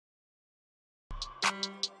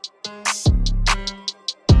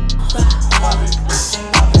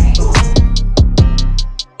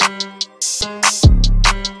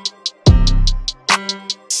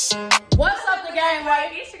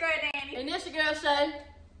girl Shay,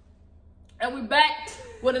 and we back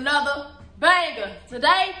with another banger.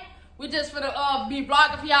 Today, we just finna be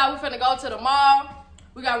vlogging for y'all. We finna go to the mall.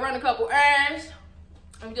 We gotta run a couple errands,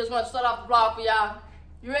 and we just want to start off the vlog for y'all.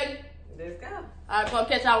 You ready? Let's go. All right, come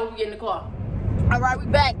catch y'all when we get in the car. All right, we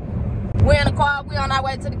back. We're in the car. We on our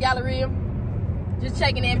way to the Galleria. Just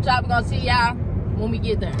checking in with y'all. We're gonna see y'all when we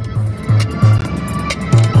get there.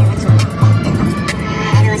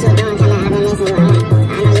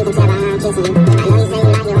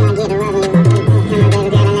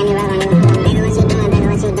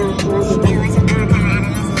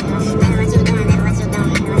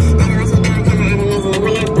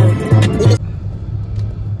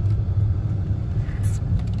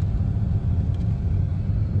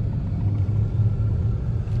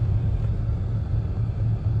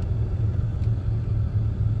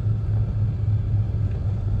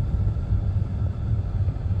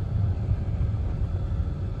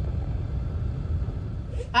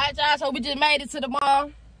 Alright, y'all, so we just made it to the mall.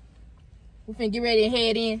 We finna get ready and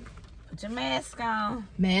head in. Put your mask on.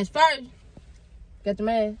 Mask first. Got the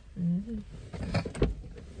mask? Mm-hmm.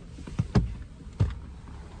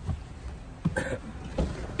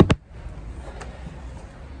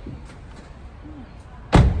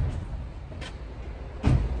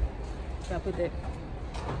 Gotta put that.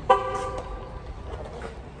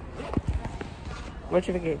 What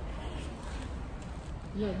you forget?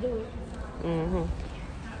 Yeah, do it. Mm-hmm.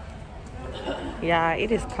 Yeah,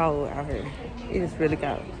 it is cold out here. It is really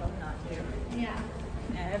cold. Yeah.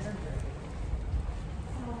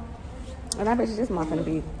 And I bet you this month gonna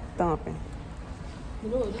be thumping. You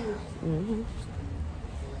know what it is. Mm-hmm.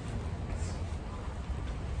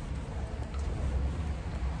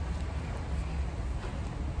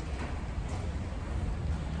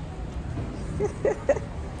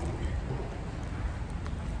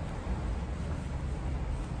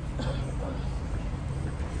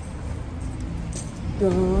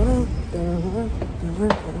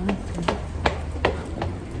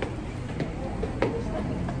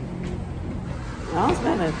 I was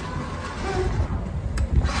gonna.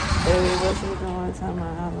 Baby, what's you doing? Tell my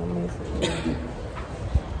album message.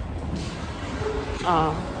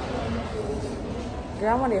 Girl,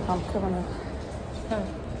 I wonder if I'm coming up. Huh.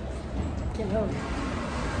 Can't hold it.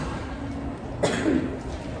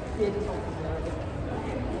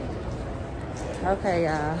 Okay,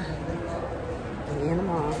 y'all. We in the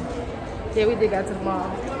mall. Yeah, we did go to the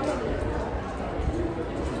mall.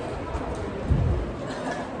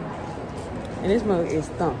 And this mug is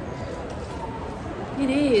thumping. It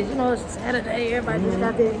is. You know, it's Saturday. Everybody just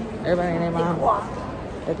got there. Everybody in their mall.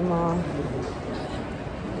 At the mall.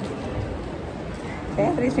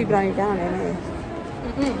 Half of these people don't even got on their mask.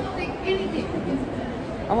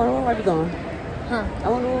 I wonder where we going. Huh? I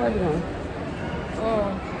wonder where we going.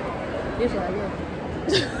 This right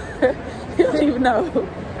here. You don't even know.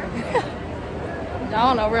 I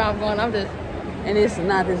don't know where I'm going. I'm just. And it's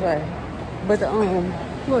not this way. But the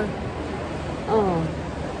What?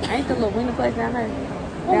 ain't the little window place down there?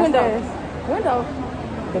 What window? Downstairs? Window.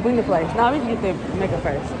 The window place. No, we should get the makeup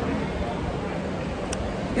first.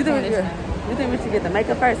 You think we should get the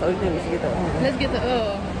makeup first, or you think we should get the Let's get the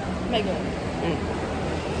makeup.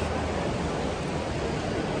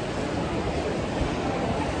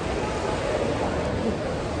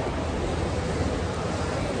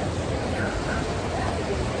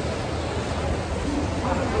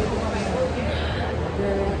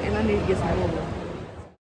 And I need to get some more.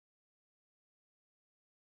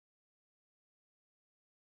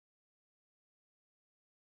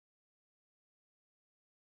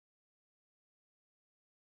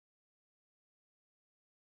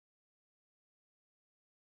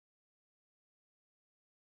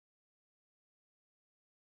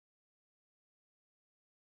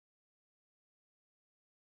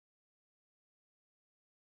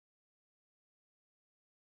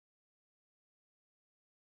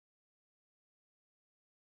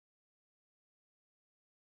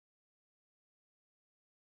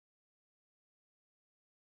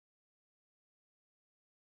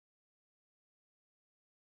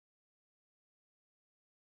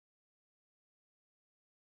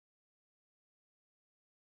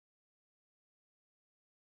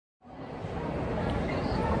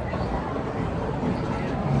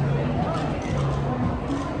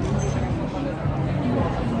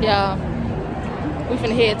 Yeah. We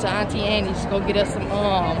finna head to Auntie Annie's to go get us some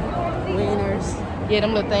Wieners. Yeah,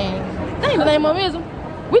 them little things. That ain't the name of them, is them?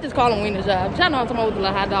 We just call them wieners, y'all. But y'all know I'm talking about with the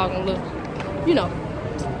little hot dog and little, you know.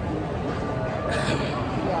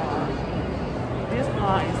 This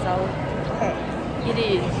car is so packed. It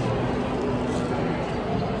is.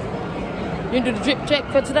 You gonna do the drip check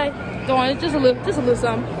for today? throwing just a little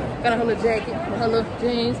something. Got on her little jacket, her little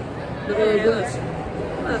jeans, the little boots.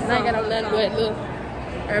 And I ain't got no nothing but little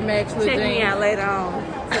Air Max little jeans. Check me out later on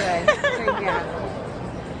today. Check me out.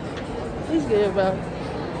 He's good, bro.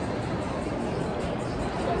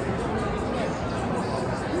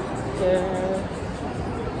 Yeah.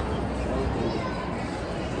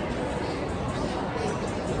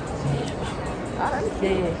 I'm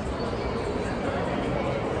dead.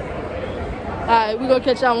 Alright, we gonna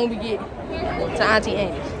catch y'all when we get to Auntie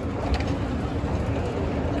Annie's.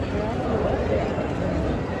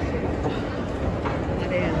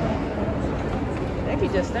 They be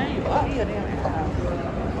just staying out here down there.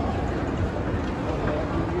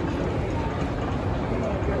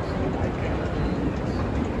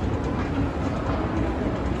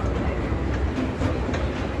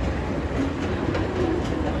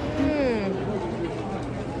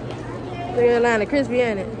 Look at Atlanta, crispy,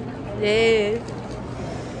 ain't it? Yeah.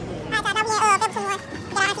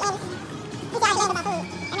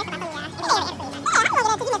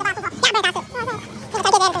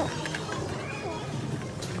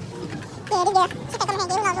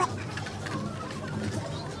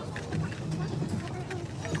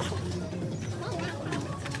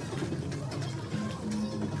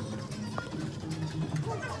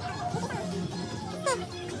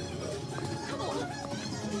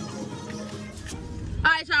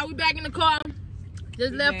 Alright, y'all, we back in the car.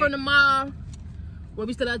 Just left from the mall. Well,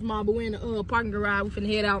 we still at the mall, but we're in the parking garage. We finna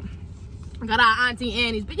head out. Got our Auntie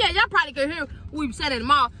Annie's. But yeah, y'all probably could hear what we said at the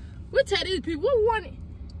mall. We tell these people, what we wanted?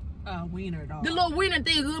 Wiener dog. The little wiener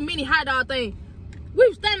thing, the little mini hot dog thing. We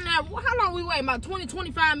was standing there, how long we waiting? About 20,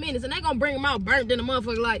 25 minutes, and they gonna bring them out burnt in the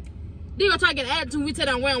motherfucker like. They gonna try to get an attitude. We tell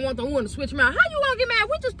them we don't want them, we want to switch them out. How you gonna get mad?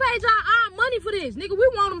 We just paid y'all our money for this. Nigga, we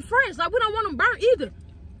want them fresh. Like, we don't want them burnt either.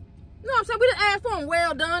 You know what I'm saying? We just asked for them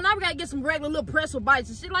well done. Now we gotta get some regular little pretzel bites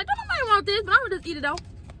and shit. Like, don't nobody want this, but I'm gonna just eat it though.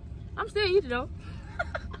 I'm still eating it though.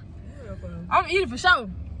 I'm gonna eat it for sure.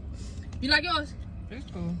 You like yours? It's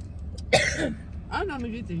cool. I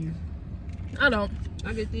don't get these. I don't.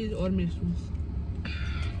 I get these or the mixed ones.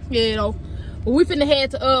 Yeah, though. But we finna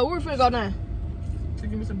head to, where we finna go now? So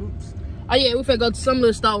give me some boots. Oh yeah, we finna go to some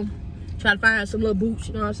little store. Try to find some little boots,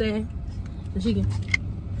 you know what I'm saying? So she can.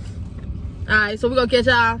 Alright, so we gonna catch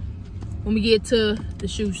y'all when we get to the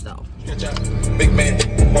shoe store. Stretch out, big man,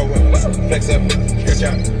 whoa, whoa, flex up, stretch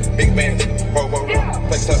out, big man, whoa, whoa,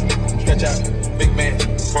 flex up, stretch out, big man,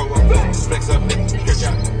 whoa, whoa, flex up, stretch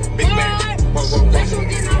out, big man, whoa, whoa, flex up.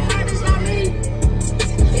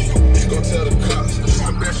 You gon' tell the cops, I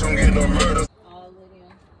bet you don't get no murder. All of them.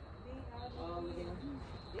 All of them.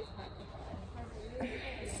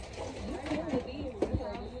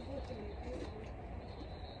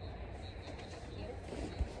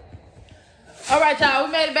 All right, y'all,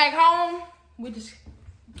 we made it back home. We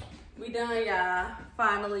done, y'all.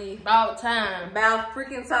 Finally. About time. About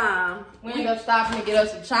freaking time. We ended up stopping to get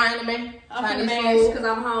us some Chinaman. I'm finna Chinese mash food. because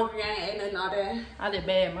I'm hungry. I ain't ate nothing all day. I did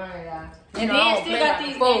bad money, y'all. And then still got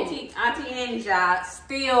these Auntie Annie's, y'all.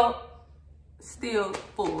 Still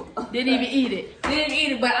full. Didn't even eat it. Didn't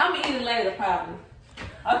eat it, but I'm gonna eat it later probably.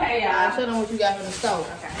 Okay, y'all. Show them what you got from the store.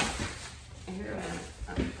 Okay.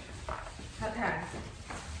 Okay.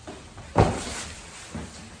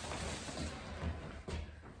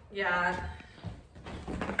 Yeah,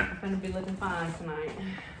 I'm gonna be looking fine tonight.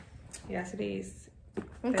 Yes, it is.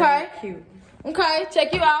 Okay. Very cute. Okay,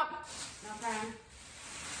 check you out. Okay.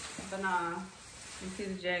 But nah, you see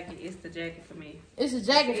the jacket? It's the jacket for me. It's the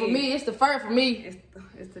jacket for me. It's the fur for me.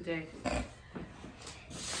 It's the jacket.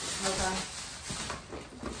 Okay.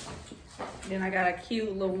 Then I got a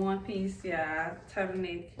cute little one piece, yeah,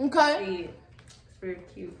 turtleneck. Okay. Fit. It's very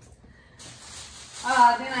cute. Then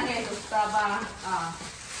I had to stop by.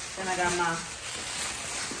 Then I got my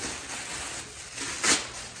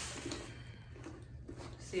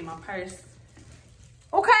my purse.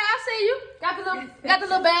 Okay, I see you. Got the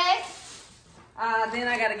little bag. Then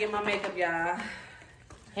I gotta get my makeup, y'all.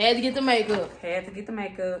 Had to get the makeup. Had to get the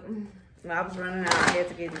makeup. I was running out. I had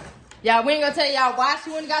to get it. Y'all, we ain't gonna tell y'all why she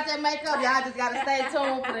wouldn't got that makeup. Y'all just gotta stay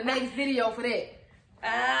tuned for the next video for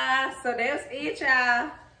that. So that's it,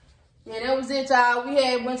 y'all. Yeah, that was it, y'all. We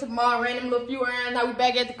went to the mall, ran them little few errands. Now we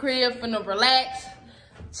back at the crib, finna relax,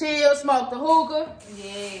 chill, smoke the hookah.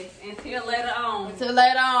 Yes, until later on. Until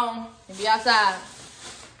later on, and be outside.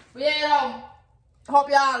 But yeah, hope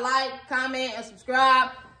y'all like, comment, and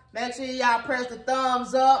subscribe. Make sure y'all press the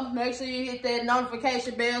thumbs up. Make sure you hit that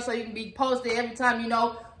notification bell so you can be posted every time you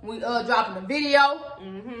know we dropping a video.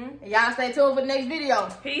 And y'all stay tuned for the next video.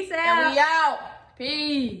 Peace out. And we out.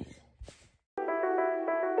 Peace.